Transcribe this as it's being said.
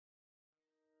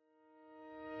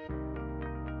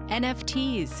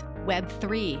NFTs,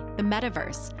 Web3, the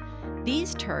metaverse.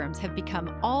 These terms have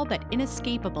become all but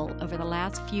inescapable over the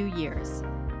last few years.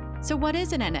 So what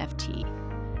is an NFT?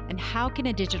 And how can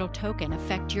a digital token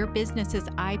affect your business's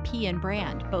IP and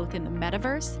brand, both in the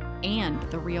metaverse and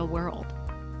the real world?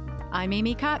 I'm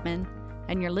Amy Kottman,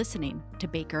 and you're listening to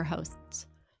Baker Hosts.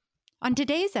 On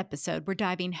today's episode, we're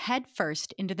diving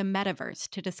headfirst into the metaverse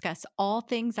to discuss all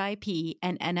things IP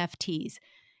and NFTs,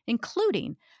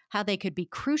 including how they could be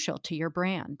crucial to your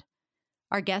brand.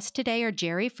 Our guests today are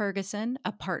Jerry Ferguson,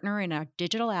 a partner in our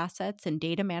Digital Assets and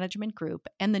Data Management Group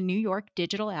and the New York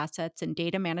Digital Assets and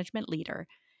Data Management Leader,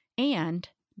 and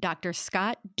Dr.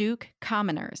 Scott Duke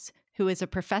Kominers, who is a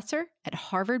professor at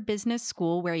Harvard Business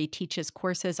School where he teaches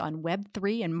courses on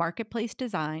Web3 and marketplace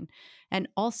design, and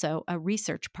also a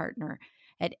research partner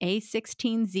at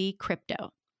A16Z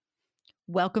Crypto.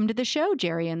 Welcome to the show,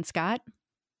 Jerry and Scott.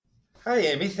 Hi,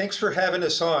 Amy. Thanks for having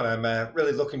us on. I'm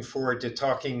really looking forward to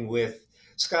talking with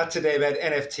Scott today about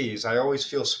NFTs. I always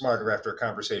feel smarter after a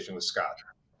conversation with Scott.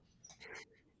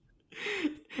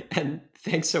 And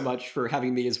thanks so much for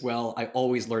having me as well. I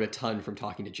always learn a ton from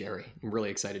talking to Jerry. I'm really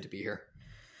excited to be here.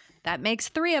 That makes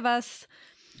three of us.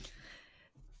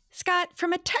 Scott,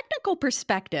 from a technical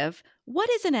perspective, what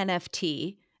is an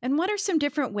NFT and what are some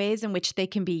different ways in which they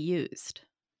can be used?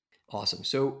 Awesome.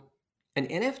 So an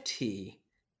NFT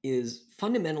is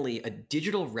fundamentally a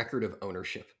digital record of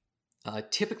ownership,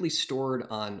 typically stored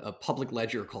on a public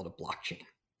ledger called a blockchain.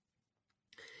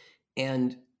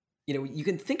 And you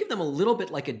can think of them a little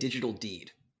bit like a digital deed,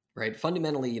 right?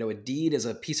 Fundamentally, a deed is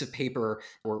a piece of paper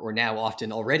or now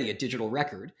often already a digital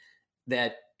record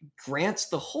that grants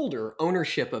the holder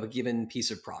ownership of a given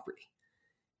piece of property.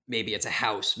 Maybe it's a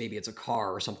house, maybe it's a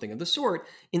car or something of the sort.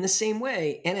 In the same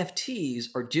way, NFTs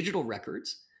are digital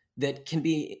records that can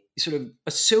be sort of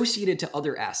associated to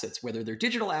other assets, whether they're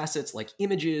digital assets like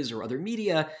images or other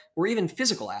media, or even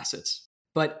physical assets.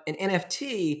 But an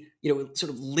NFT,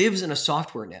 sort of lives in a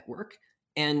software network,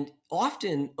 and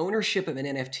often ownership of an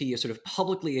NFT is sort of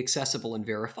publicly accessible and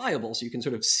verifiable. So you can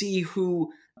sort of see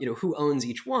who owns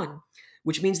each one,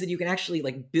 which means that you can actually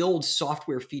build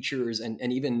software features and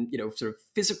even, sort of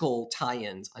physical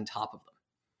tie-ins on top of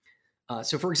them.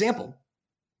 So for example,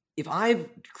 if I've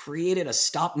created a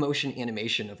stop motion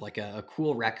animation of a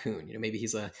cool raccoon, maybe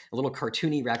he's a little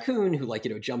cartoony raccoon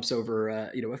who jumps over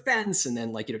a fence and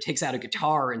then takes out a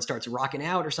guitar and starts rocking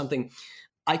out or something,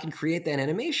 I can create that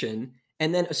animation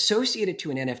and then associate it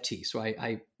to an NFT. So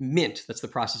I mint, that's the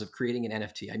process of creating an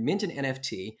NFT. I mint an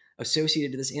NFT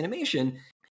associated to this animation.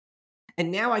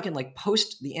 And now I can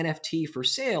post the NFT for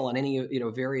sale on any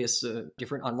various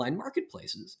different online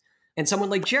marketplaces. And someone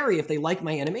like Jerry, if they like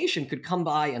my animation, could come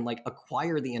by and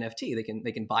acquire the NFT.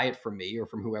 They can buy it from me or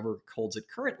from whoever holds it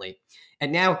currently.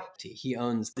 And now he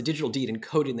owns the digital deed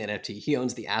encoded in the NFT. He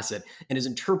owns the asset and is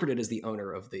interpreted as the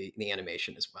owner of the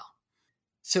animation as well.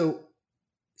 So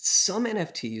some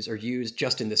NFTs are used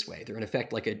just in this way. They're in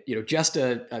effect just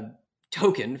a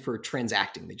token for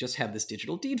transacting. They just have this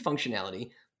digital deed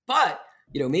functionality. But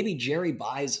maybe Jerry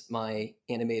buys my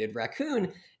animated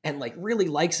raccoon and really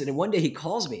likes it. And one day he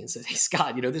calls me and says, "Hey,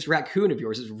 Scott, this raccoon of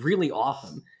yours is really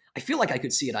awesome. I feel like I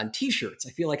could see it on t-shirts.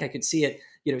 I feel like I could see it,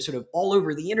 sort of all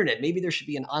over the internet. Maybe there should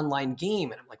be an online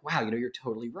game." And I'm like, wow, you're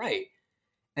totally right.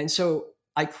 And so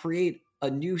I create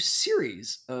a new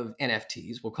series of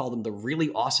NFTs. We'll call them the Really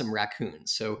Awesome Racoons.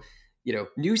 So,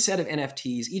 new set of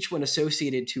NFTs, each one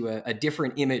associated to a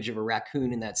different image of a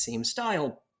raccoon in that same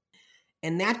style.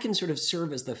 And that can sort of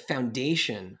serve as the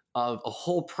foundation of a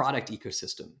whole product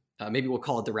ecosystem. Maybe we'll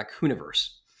call it the Raccooniverse.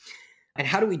 And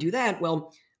how do we do that?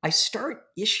 Well, I start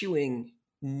issuing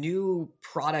new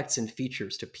products and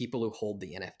features to people who hold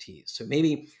the NFTs. So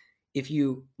maybe if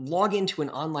you log into an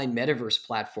online metaverse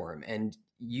platform and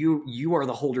you are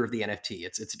the holder of the NFT,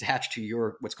 it's attached to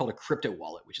your what's called a crypto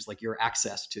wallet, which is your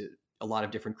access to a lot of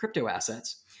different crypto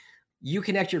assets. You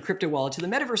connect your crypto wallet to the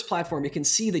metaverse platform, you can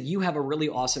see that you have a really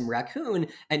awesome raccoon.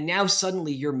 And now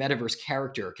suddenly your metaverse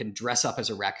character can dress up as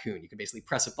a raccoon. You can basically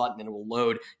press a button and it will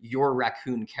load your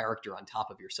raccoon character on top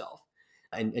of yourself.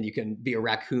 And you can be a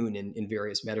raccoon in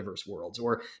various metaverse worlds.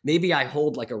 Or maybe I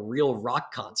hold a real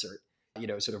rock concert,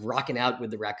 sort of rocking out with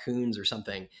the raccoons or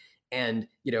something. And,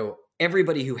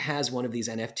 everybody who has one of these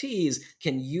NFTs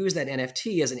can use that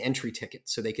NFT as an entry ticket.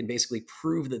 So they can basically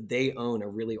prove that they own a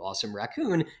really awesome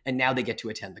raccoon, and now they get to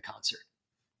attend the concert.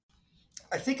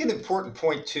 I think an important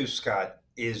point too, Scott,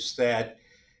 is that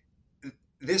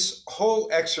this whole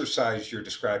exercise you're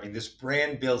describing, this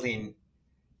brand building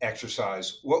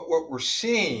exercise, what we're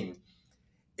seeing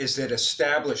is that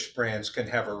established brands can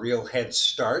have a real head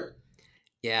start.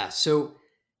 Yeah, so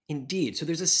indeed. So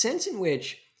there's a sense in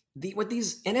which what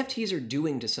these NFTs are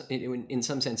doing to in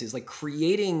some sense is like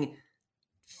creating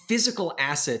physical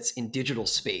assets in digital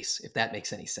space, if that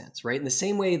makes any sense, right? In the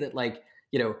same way that like,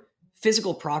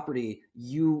 physical property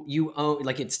you own,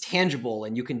 like it's tangible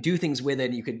and you can do things with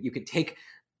it. And you could take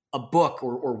a book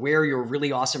or wear your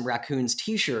Really Awesome Racoons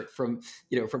t-shirt from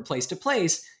from place to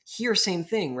place. Here, same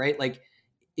thing, right? Like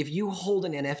if you hold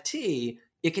an NFT,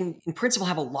 it can in principle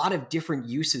have a lot of different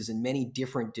uses in many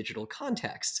different digital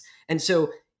contexts. And so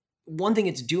one thing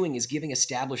it's doing is giving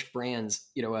established brands,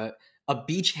 a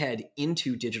beachhead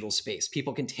into digital space.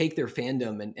 People can take their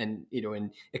fandom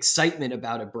and excitement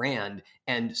about a brand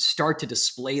and start to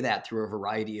display that through a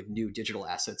variety of new digital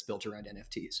assets built around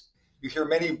NFTs. You hear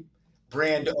many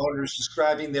brand owners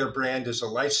describing their brand as a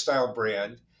lifestyle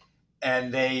brand,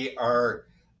 and they are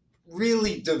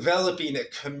really developing a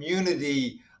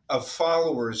community of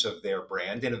followers of their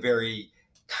brand in a very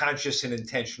conscious and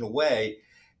intentional way.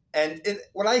 And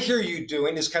what I hear you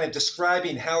doing is kind of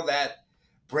describing how that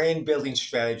brand building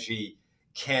strategy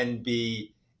can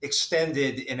be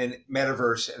extended in a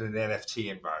metaverse and an NFT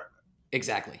environment.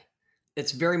 Exactly.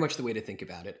 It's very much the way to think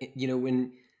about it.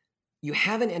 When you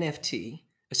have an NFT,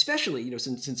 especially,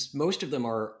 since most of them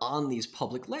are on these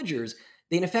public ledgers,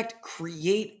 they in effect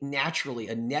create naturally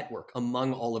a network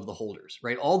among all of the holders,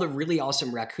 right? All the Really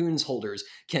Awesome Racoons holders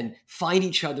can find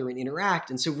each other and interact.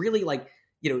 And so really like,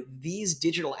 these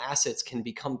digital assets can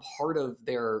become part of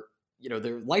their,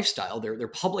 their lifestyle, their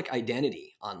public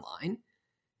identity online,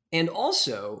 and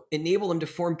also enable them to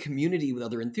form community with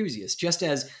other enthusiasts. Just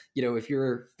as, if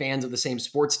you're fans of the same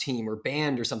sports team or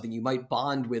band or something, you might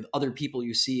bond with other people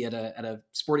you see at a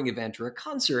sporting event or a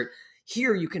concert.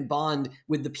 Here you can bond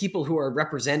with the people who are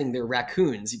representing their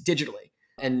raccoons digitally.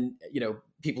 And,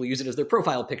 people use it as their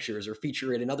profile pictures or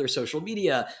feature it in other social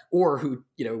media, or who,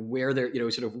 wear their,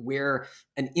 sort of wear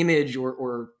an image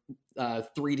or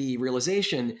 3D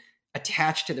realization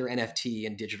attached to their NFT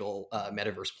and digital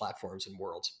metaverse platforms and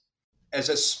worlds. As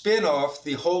a spin-off,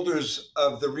 the holders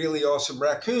of the Really Awesome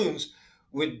Racoons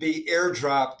would be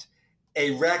airdropped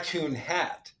a raccoon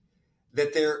hat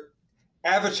that their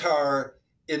avatar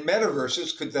in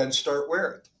metaverses could then start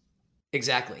wearing.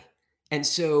 Exactly. And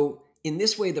so in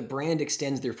this way, the brand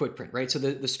extends their footprint, right? So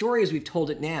the story as we've told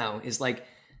it now is like,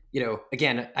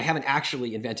 again, I haven't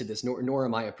actually invented this, nor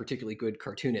am I a particularly good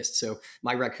cartoonist. So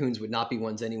my raccoons would not be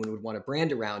ones anyone would want to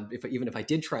brand around, even if I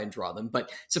did try and draw them.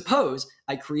 But suppose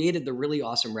I created the Really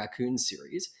Awesome Raccoons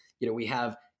series. We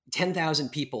have 10,000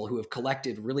 people who have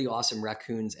collected Really Awesome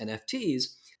Raccoons NFTs.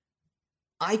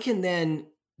 I can then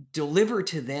deliver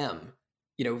to them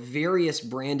various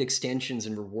brand extensions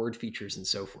and reward features and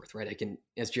so forth, right? I can,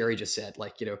 as Jerry just said,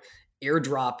 like,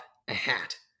 airdrop a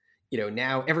hat.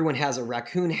 Now everyone has a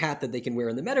raccoon hat that they can wear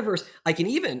in the metaverse. I can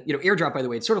even, airdrop, by the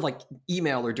way, it's sort of like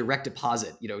email or direct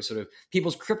deposit, sort of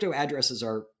people's crypto addresses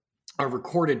are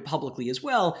recorded publicly as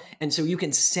well. And so you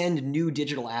can send new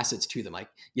digital assets to them.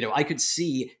 I could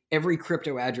see every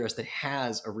crypto address that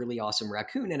has a Really Awesome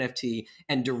Raccoon NFT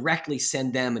and directly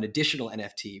send them an additional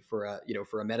NFT for a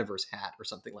metaverse hat or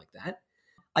something like that.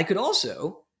 I could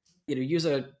also, use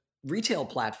a retail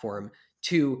platform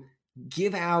to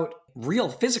give out real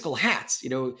physical hats,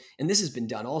 and this has been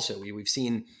done also. We've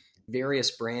seen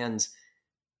various brands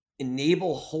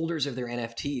enable holders of their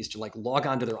NFTs to like log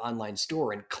onto their online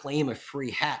store and claim a free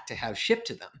hat to have shipped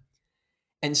to them.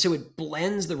 And so it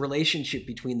blends the relationship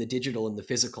between the digital and the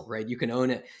physical, right? You can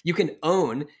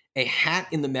own a hat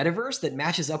in the metaverse that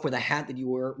matches up with a hat that you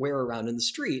wear around in the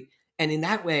street. And in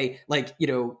that way, like,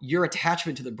 your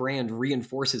attachment to the brand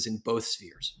reinforces in both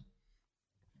spheres.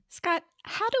 Scott,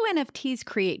 how do NFTs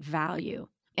create value?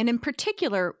 And in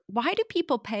particular, why do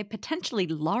people pay potentially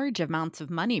large amounts of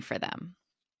money for them?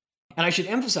 And I should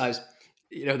emphasize,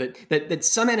 that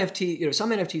some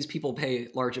NFTs people pay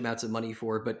large amounts of money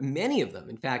for, but many of them,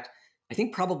 in fact, I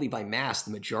think probably by mass,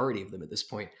 the majority of them at this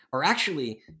point are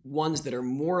actually ones that are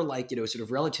more like, sort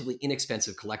of relatively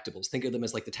inexpensive collectibles. Think of them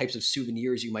as like the types of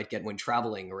souvenirs you might get when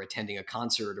traveling or attending a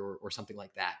concert or something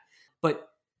like that. But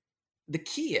the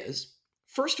key is,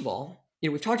 first of all,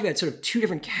 we've talked about sort of two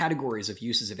different categories of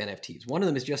uses of NFTs. One of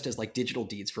them is just as like digital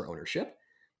deeds for ownership.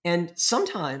 And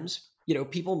sometimes,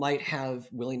 people might have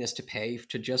willingness to pay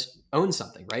to just own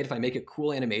something, right? If I make a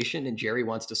cool animation and Jerry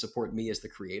wants to support me as the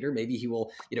creator, maybe he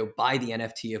will, buy the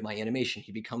NFT of my animation.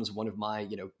 He becomes one of my,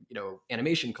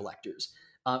 animation collectors.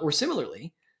 Or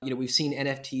similarly, we've seen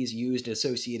NFTs used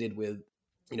associated with,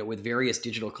 with various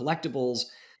digital collectibles.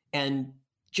 And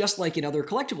just like in other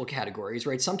collectible categories,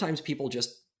 right? Sometimes people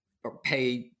just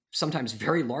pay sometimes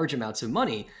very large amounts of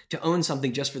money to own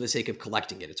something just for the sake of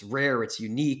collecting it. It's rare, it's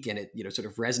unique, and it sort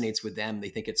of resonates with them. They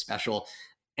think it's special.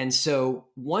 And so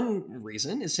one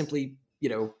reason is simply,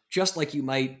 just like you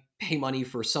might pay money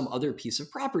for some other piece of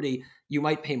property, you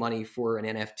might pay money for an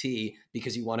NFT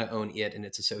because you want to own it and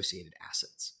its associated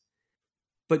assets.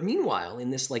 But meanwhile,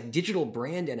 in this like digital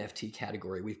brand NFT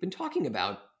category we've been talking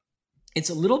about,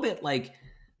 it's a little bit like,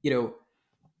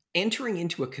 entering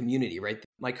into a community, right?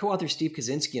 My co-author Steve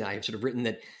Kaczynski and I have sort of written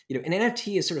that, an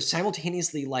NFT is sort of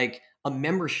simultaneously like a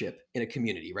membership in a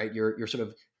community, right? You're sort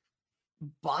of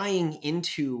buying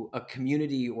into a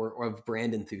community or of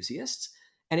brand enthusiasts.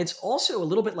 And it's also a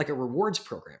little bit like a rewards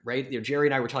program, right? Jerry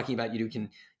and I were talking about you can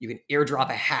airdrop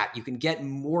a hat, you can get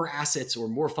more assets or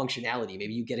more functionality.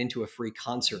 Maybe you get into a free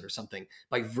concert or something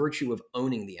by virtue of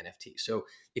owning the NFT. So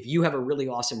if you have a really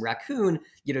awesome raccoon,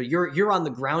 you're on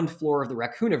the ground floor of the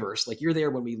Raccooniverse, like you're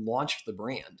there when we launched the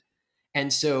brand.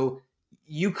 And so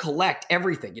you collect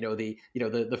everything,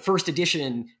 the first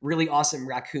edition Really Awesome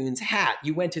Racoons hat.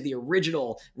 You went to the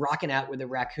original Rockin' Out with the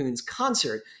Raccoons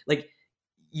concert. Like,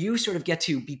 you sort of get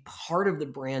to be part of the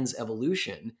brand's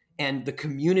evolution and the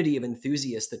community of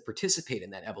enthusiasts that participate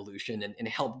in that evolution and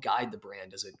help guide the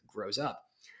brand as it grows up.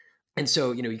 And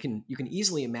so, you can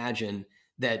easily imagine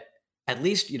that at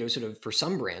least, sort of for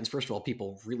some brands, first of all,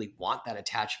 people really want that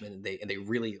attachment and they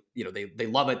really, they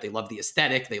love it. They love the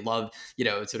aesthetic. They love,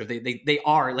 sort of, they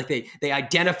are like, they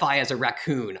identify as a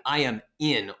raccoon. I am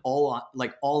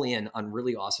all in on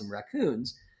Really Awesome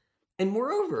Racoons. And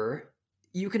moreover,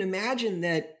 you can imagine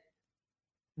that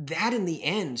in the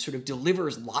end sort of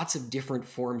delivers lots of different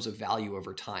forms of value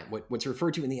over time. What's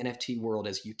referred to in the NFT world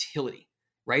as utility,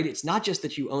 right? It's not just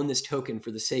that you own this token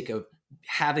for the sake of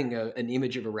having an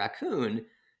image of a raccoon,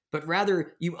 but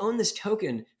rather you own this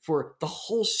token for the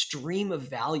whole stream of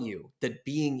value that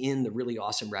being in the Really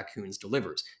Awesome Racoons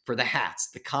delivers, for the hats,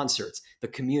 the concerts, the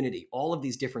community, all of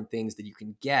these different things that you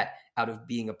can get out of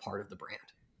being a part of the brand.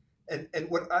 And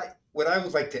what I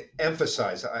would like to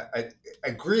emphasize, I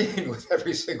agreeing with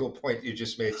every single point you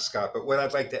just made, Scott, but what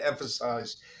I'd like to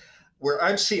emphasize, where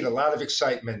I'm seeing a lot of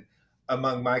excitement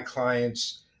among my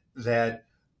clients that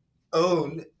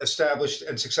own established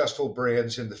and successful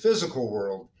brands in the physical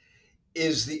world,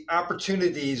 is the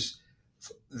opportunities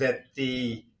that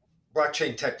the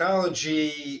blockchain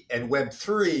technology and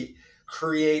Web3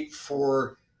 create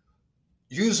for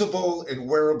usable and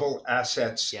wearable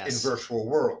assets in virtual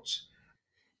worlds.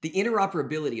 The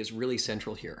interoperability is really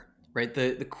central here, right?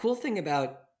 The cool thing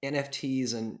about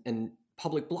NFTs and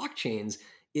public blockchains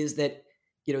is that,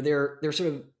 they're sort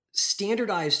of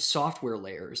standardized software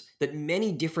layers that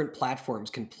many different platforms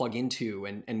can plug into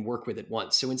and work with at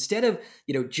once. So instead of,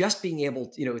 just being able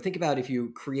to, think about if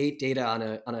you create data on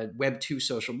a Web2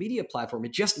 social media platform,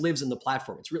 it just lives in the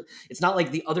platform. It's not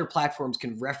like the other platforms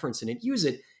can reference it and use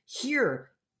it.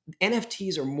 Here,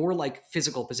 NFTs are more like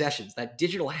physical possessions. That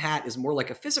digital hat is more like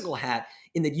a physical hat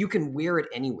in that you can wear it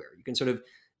anywhere. You can sort of,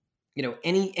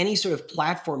 any sort of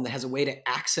platform that has a way to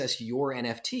access your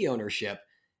NFT ownership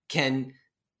can,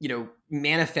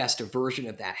 manifest a version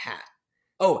of that hat.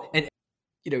 Oh, and,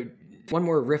 one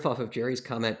more riff off of Jerry's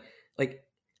comment. Like,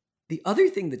 the other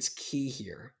thing that's key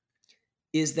here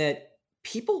is that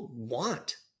people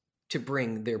want to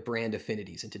bring their brand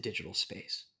affinities into digital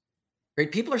space.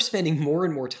 Right? People are spending more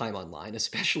and more time online,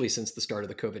 especially since the start of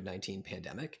the COVID-19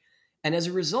 pandemic. And as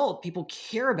a result, people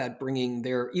care about bringing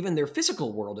even their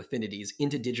physical world affinities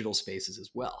into digital spaces as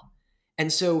well.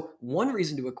 And so one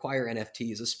reason to acquire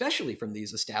NFTs, especially from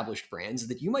these established brands, is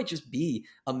that you might just be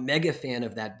a mega fan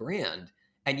of that brand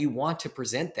and you want to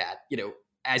present that,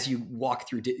 as you walk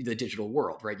through the digital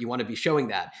world, right? You want to be showing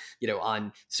that,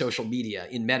 on social media,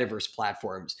 in metaverse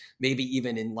platforms, maybe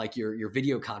even in like your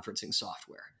video conferencing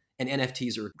software. And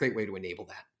NFTs are a great way to enable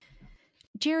that.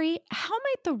 Jerry, how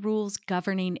might the rules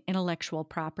governing intellectual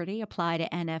property apply to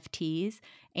NFTs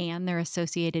and their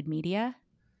associated media?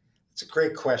 It's a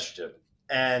great question.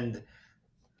 And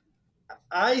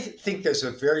I think there's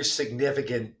a very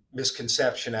significant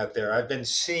misconception out there. I've been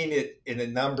seeing it in a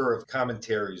number of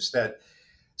commentaries that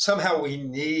somehow we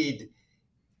need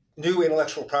new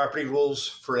intellectual property rules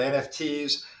for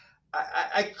NFTs.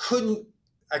 I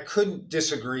couldn't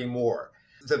disagree more.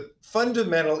 The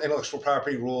fundamental intellectual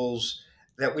property rules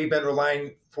that we've been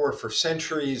relying for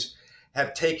centuries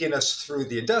have taken us through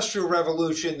the Industrial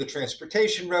Revolution, the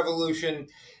Transportation Revolution,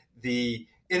 the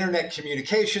Internet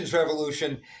Communications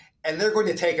Revolution, and they're going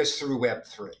to take us through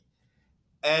Web3.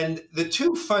 And the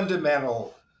two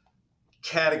fundamental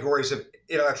categories of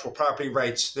intellectual property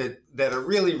rights that are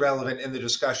really relevant in the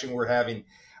discussion we're having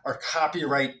are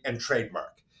copyright and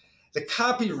trademark. The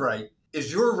copyright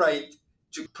is your right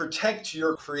to protect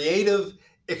your creative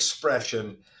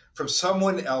expression from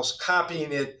someone else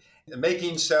copying it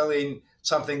making, selling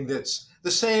something that's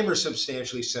the same or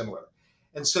substantially similar.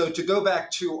 And so to go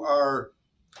back to our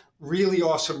Really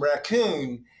Awesome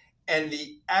Raccoon and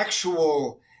the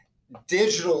actual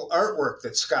digital artwork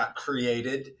that Scott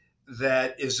created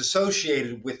that is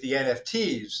associated with the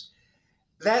NFTs,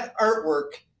 that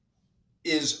artwork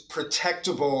is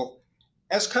protectable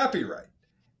as copyright.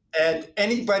 And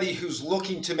anybody who's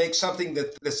looking to make something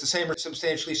that's the same or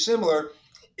substantially similar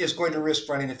is going to risk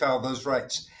running afoul of those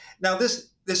rights. Now, this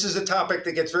is a topic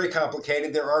that gets very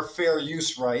complicated. There are fair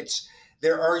use rights.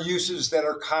 There are uses that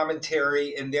are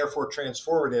commentary and therefore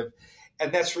transformative.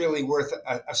 And that's really worth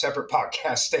a separate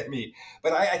podcast, Amy.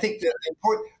 But I think that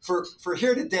important for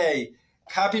here today,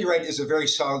 copyright is a very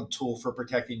solid tool for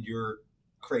protecting your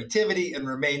creativity and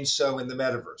remains so in the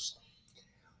metaverse.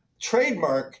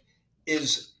 Trademark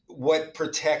is what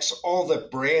protects all the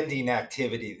branding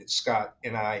activity that Scott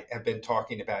and I have been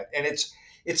talking about. And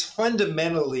it's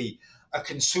fundamentally a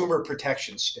consumer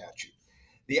protection statute.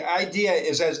 The idea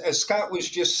is, as Scott was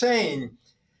just saying,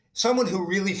 someone who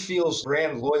really feels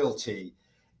brand loyalty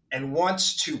and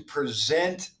wants to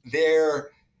present their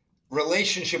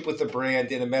relationship with the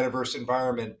brand in a metaverse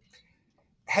environment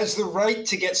has the right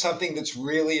to get something that's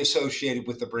really associated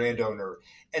with the brand owner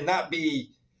and not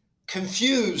be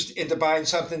confused into buying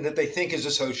something that they think is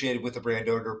associated with the brand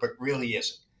owner, but really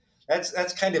isn't.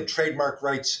 That's kind of trademark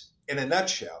rights in a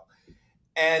nutshell.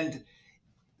 And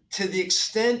to the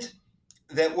extent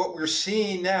that what we're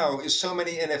seeing now is so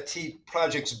many NFT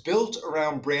projects built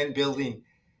around brand building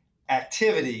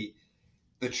activity,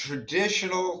 the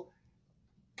traditional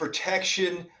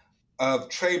protection of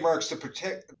trademarks to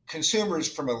protect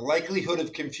consumers from a likelihood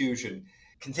of confusion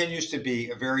continues to be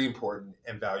a very important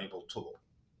and valuable tool.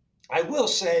 I will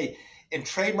say, in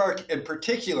trademark in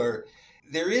particular,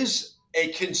 there is a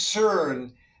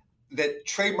concern that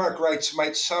trademark rights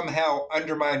might somehow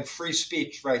undermine free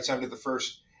speech rights under the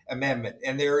First Amendment.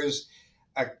 And there is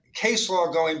a case law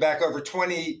going back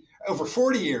over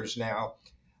 40 years now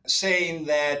saying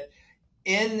that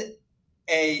in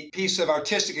a piece of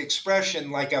artistic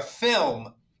expression like a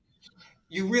film,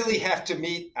 you really have to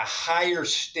meet a higher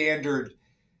standard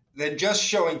than just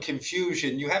showing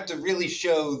confusion. You have to really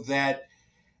show that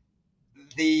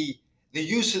the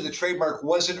use of the trademark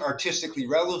wasn't artistically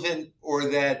relevant or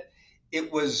that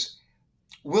it was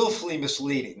willfully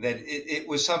misleading, that it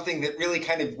was something that really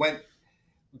kind of went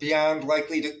beyond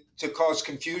likely to cause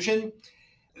confusion.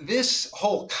 This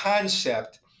whole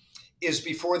concept is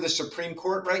before the Supreme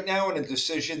Court right now in a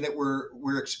decision that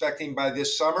we're expecting by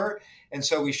this summer. And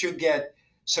so we should get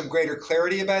some greater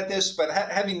clarity about this. But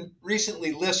having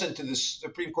recently listened to the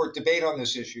Supreme Court debate on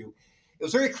this issue, it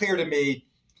was very clear to me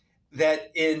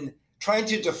that in trying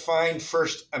to define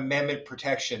First Amendment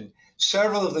protection,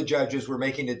 several of the judges were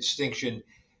making a distinction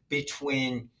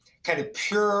between kind of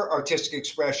pure artistic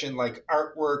expression like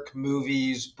artwork,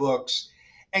 movies, books,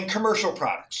 and commercial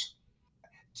products.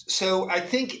 So I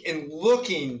think in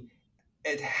looking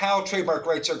at how trademark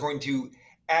rights are going to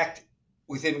act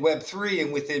within Web3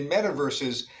 and within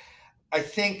metaverses, I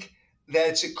think that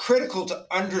it's critical to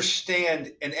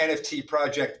understand an NFT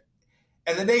project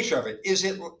and the nature of it. Is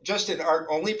it just an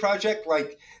art-only project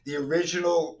like the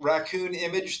original raccoon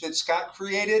image that Scott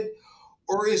created?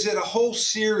 Or is it a whole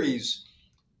series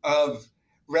of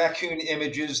raccoon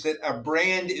images that a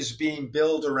brand is being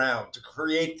built around to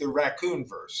create the raccoon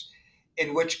verse?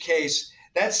 In which case,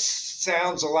 that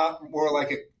sounds a lot more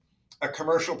like a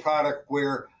commercial product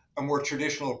where a more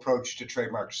traditional approach to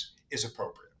trademarks is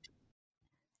appropriate.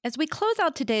 As we close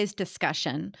out today's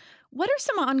discussion, what are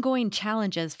some ongoing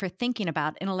challenges for thinking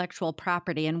about intellectual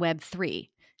property in Web3?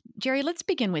 Jerry, let's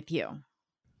begin with you.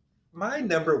 My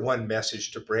number one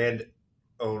message to brand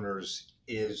owners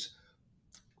is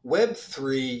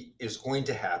Web3 is going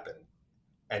to happen,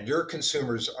 and your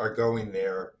consumers are going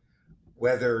there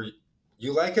whether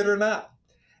you like it or not.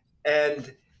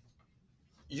 And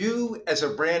you, as a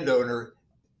brand owner,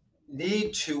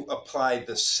 need to apply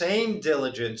the same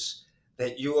diligence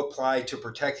that you apply to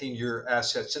protecting your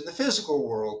assets in the physical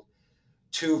world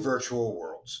to virtual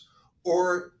worlds,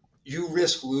 or you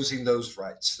risk losing those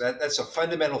rights. That's a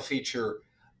fundamental feature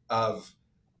of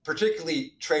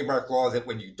particularly trademark law, that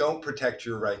when you don't protect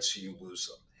your rights, you lose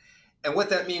them. And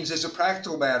what that means as a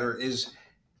practical matter is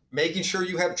making sure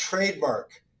you have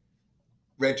trademark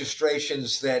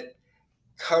registrations that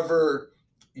cover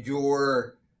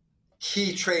your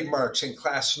key trademarks in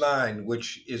Class 9,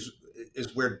 which is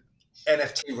where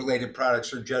NFT-related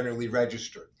products are generally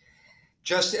registered.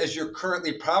 Just as you're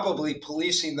currently probably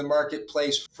policing the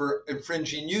marketplace for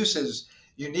infringing uses,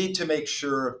 you need to make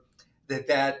sure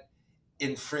that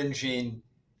infringing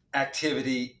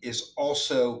activity is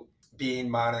also being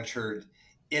monitored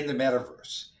in the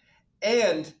metaverse.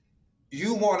 And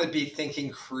you want to be thinking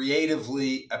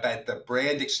creatively about the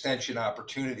brand extension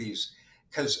opportunities,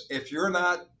 because if you're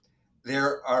not,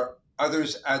 there are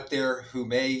others out there who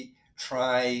may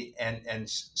try and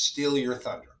steal your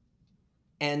thunder.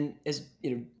 And as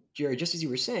you know, Jerry, just as you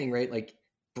were saying, right, like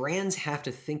brands have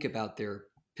to think about their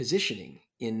positioning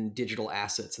in digital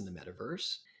assets in the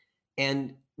metaverse.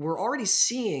 And we're already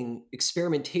seeing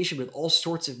experimentation with all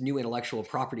sorts of new intellectual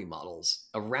property models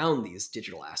around these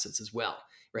digital assets as well,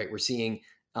 right? We're seeing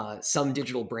some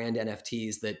digital brand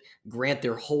NFTs that grant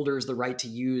their holders the right to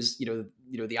use,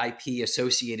 the IP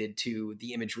associated to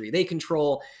the imagery they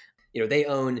control, they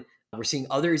own. We're seeing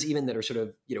others even that are sort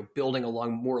of, building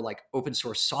along more like open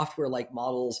source software like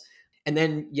models. And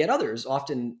then yet others,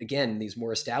 often, again, these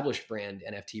more established brand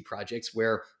NFT projects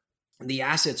where the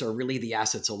assets are really the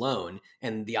assets alone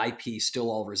and the IP still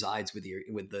all resides with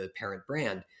the parent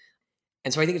brand.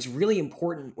 And so I think it's really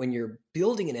important when you're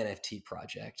building an NFT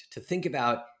project to think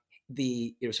about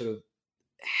the, sort of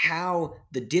how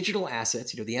the digital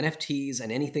assets, the NFTs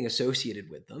and anything associated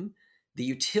with them, the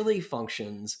utility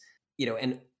functions,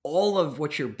 and all of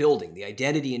what you're building, the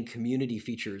identity and community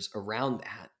features around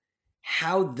that,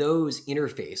 how those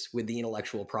interface with the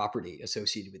intellectual property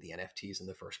associated with the NFTs in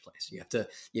the first place. You have to,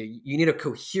 you need a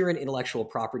coherent intellectual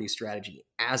property strategy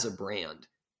as a brand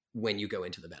when you go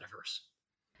into the metaverse.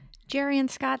 Jerry and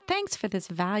Scott, thanks for this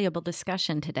valuable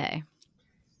discussion today.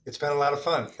 It's been a lot of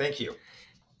fun. Thank you.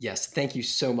 Yes, thank you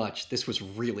so much. This was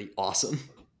really awesome.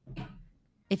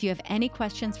 If you have any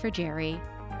questions for Jerry,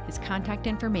 his contact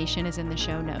information is in the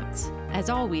show notes.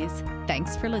 As always,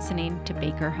 thanks for listening to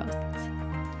Baker Hosts.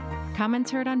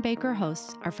 Comments heard on Baker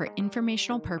Hosts are for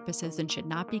informational purposes and should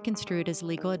not be construed as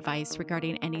legal advice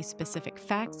regarding any specific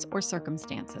facts or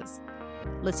circumstances.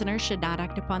 Listeners should not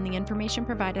act upon the information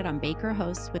provided on Baker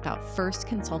Hosts without first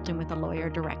consulting with a lawyer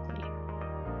directly.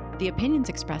 The opinions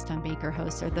expressed on Baker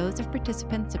Hosts are those of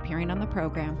participants appearing on the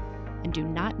program and do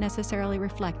not necessarily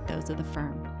reflect those of the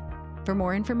firm. For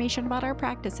more information about our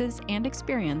practices and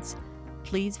experience,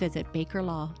 please visit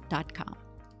bakerlaw.com.